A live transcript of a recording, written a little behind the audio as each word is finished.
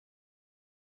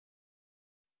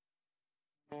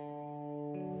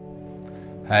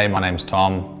Hey, my name's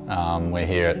Tom. We're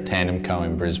here at Tandem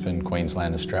in Brisbane,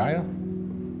 Queensland, Australia.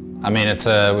 I mean, it's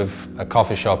we've a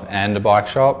coffee shop and a bike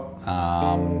shop.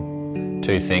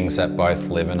 Two things that both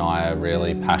Liv and I are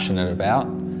really passionate about.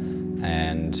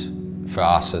 And for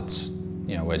us, it's,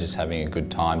 we're just having a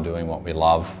good time doing what we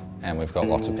love, and we've got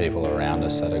lots of people around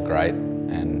us that are great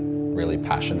and really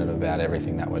passionate about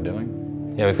everything that we're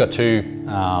doing. Yeah, we've got two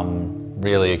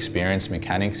really experienced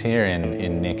mechanics here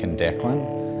in Nick and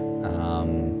Declan.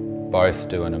 Both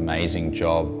do an amazing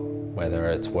job, whether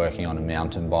it's working on a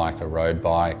mountain bike, a road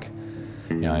bike,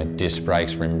 disc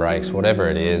brakes, rim brakes, whatever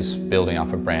it is, building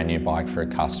up a brand new bike for a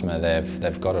customer,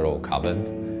 they've got it all covered.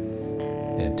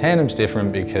 Yeah, Tandem's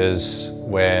different because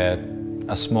we're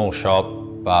a small shop,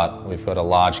 but we've got a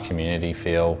large community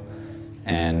feel,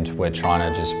 and we're trying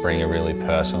to just bring a really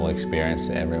personal experience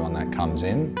to everyone that comes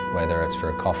in, whether it's for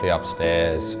a coffee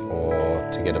upstairs or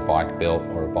to get a bike built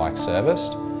or a bike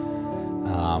serviced.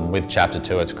 With Chapter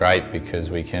 2 it's great because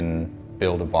we can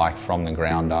build a bike from the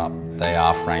ground up. They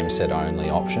are frame set only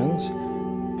options.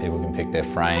 People can pick their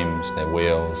frames, their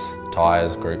wheels,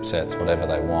 tyres, group sets, whatever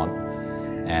they want.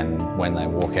 And when they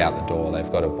walk out the door,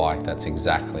 they've got a bike that's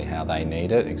exactly how they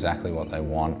need it, exactly what they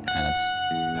want, and it's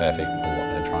perfect for what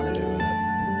they're trying to do with it.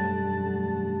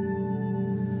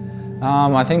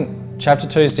 I think Chapter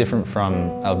 2 is different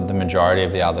from the majority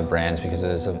of the other brands because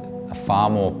there's a far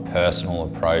more personal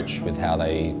approach with how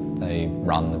they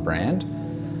run the brand.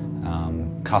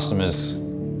 Customers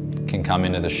can come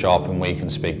into the shop and we can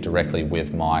speak directly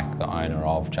with Mike, the owner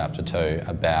of Chapter 2,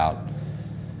 about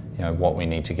what we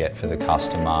need to get for the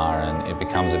customer, and it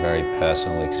becomes a very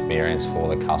personal experience for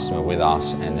the customer with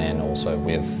us and then also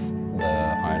with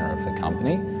the owner of the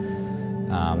company.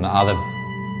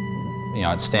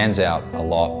 It stands out a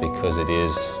lot because it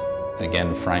is,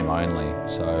 again, frame only.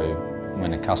 So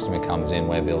when a customer comes in,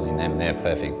 we're building them their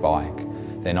perfect bike.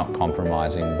 They're not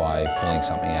compromising by pulling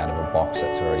something out of a box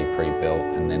that's already pre-built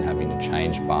and then having to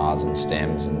change bars and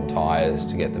stems and tyres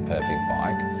to get the perfect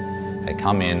bike. They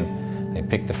come in, they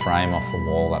pick the frame off the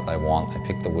wall that they want, they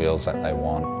pick the wheels that they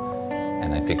want,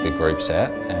 and they pick the group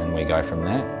set, and we go from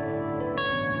there.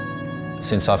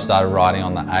 Since I've started riding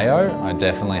on the AO, I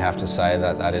definitely have to say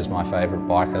that that is my favourite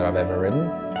bike that I've ever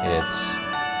ridden. It's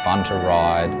fun to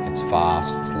ride, it's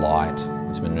fast, it's light,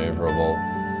 it's manoeuvrable.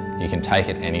 You can take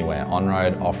it anywhere,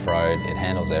 on-road, off-road, it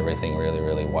handles everything really,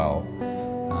 really well.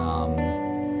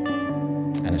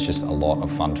 And it's just a lot of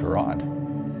fun to ride.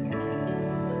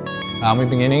 We've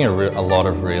been getting a lot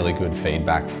of really good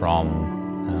feedback from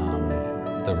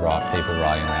the people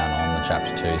riding around on the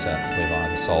Chapter 2s that we've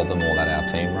either sold them or that our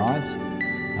team rides.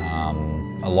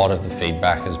 A lot of the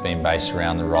feedback has been based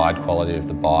around the ride quality of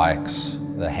the bikes,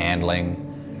 the handling,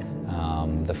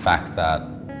 the fact that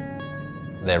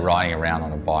they're riding around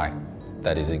on a bike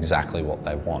that is exactly what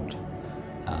they want.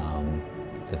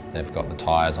 They've got the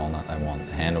tyres on that they want,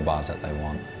 the handlebars that they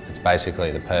want. It's basically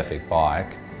the perfect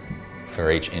bike for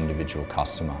each individual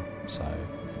customer. So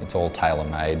it's all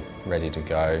tailor-made, ready to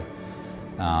go.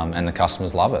 And the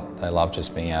customers love it. They love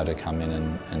just being able to come in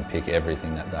and pick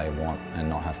everything that they want and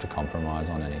not have to compromise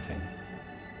on anything.